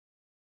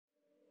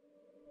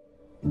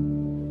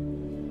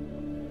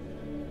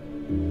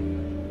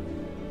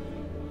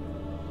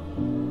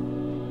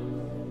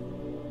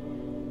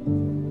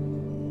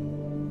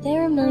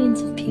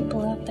millions of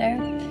people out there,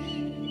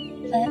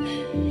 but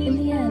in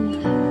the end,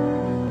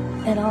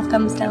 it all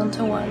comes down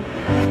to one.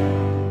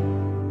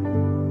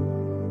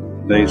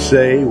 They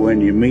say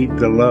when you meet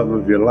the love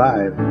of your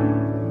life,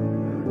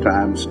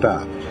 time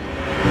stops.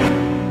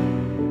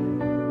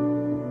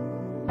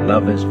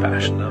 Love is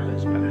passion. Love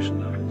is passion.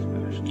 Love is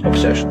passion.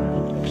 Obsession.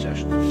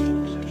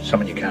 Obsession.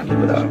 Someone you can't live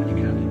without.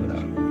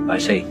 I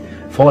say,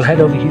 fall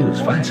head over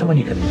heels. Find someone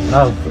you can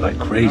love like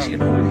crazy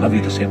and who will love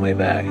you the same way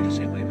back.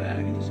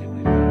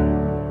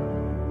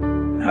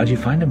 How do you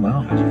find him?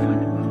 Well,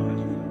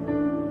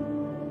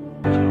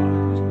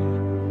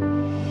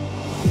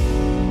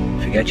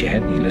 forget your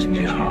head and you listen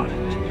to your heart.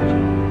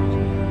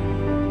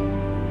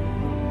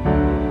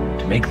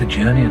 To make the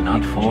journey and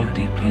not fall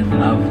deeply in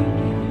love,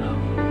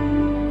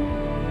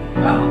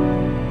 well,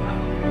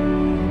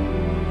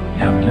 you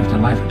haven't lived a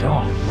life at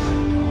all.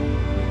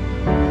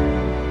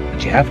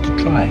 But you have to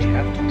try.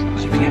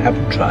 Because if you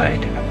haven't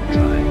tried, you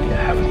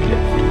haven't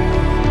lived.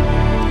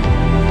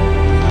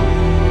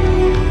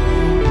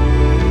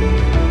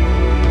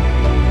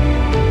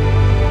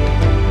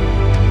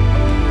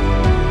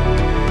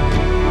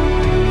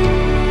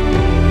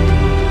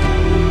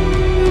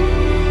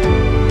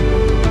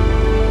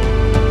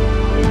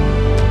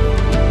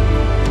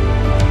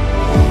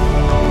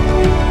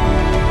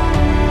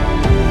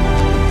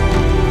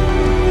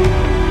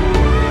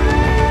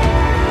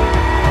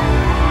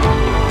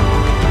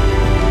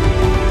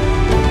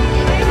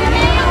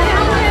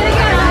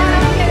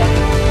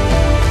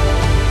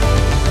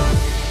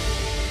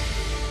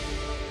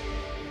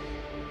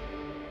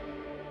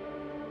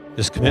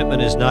 This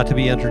commitment is not to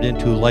be entered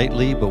into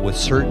lightly, but with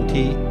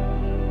certainty,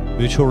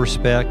 mutual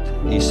respect,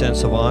 a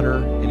sense of honor,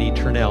 and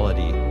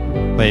eternality,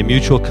 by a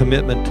mutual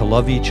commitment to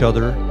love each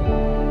other,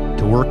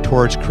 to work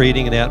towards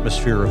creating an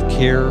atmosphere of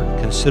care,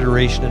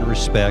 consideration, and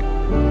respect,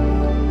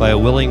 by a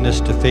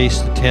willingness to face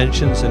the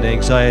tensions and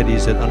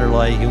anxieties that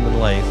underlie human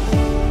life.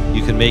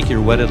 You can make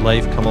your wedded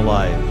life come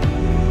alive.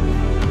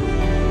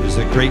 It is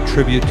a great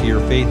tribute to your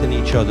faith in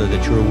each other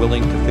that you are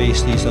willing to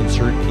face these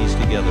uncertainties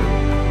together.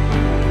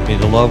 May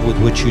the love with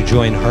which you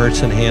join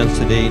hearts and hands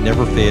today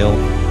never fail,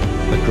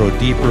 but grow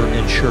deeper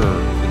and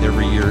surer with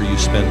every year you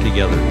spend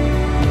together.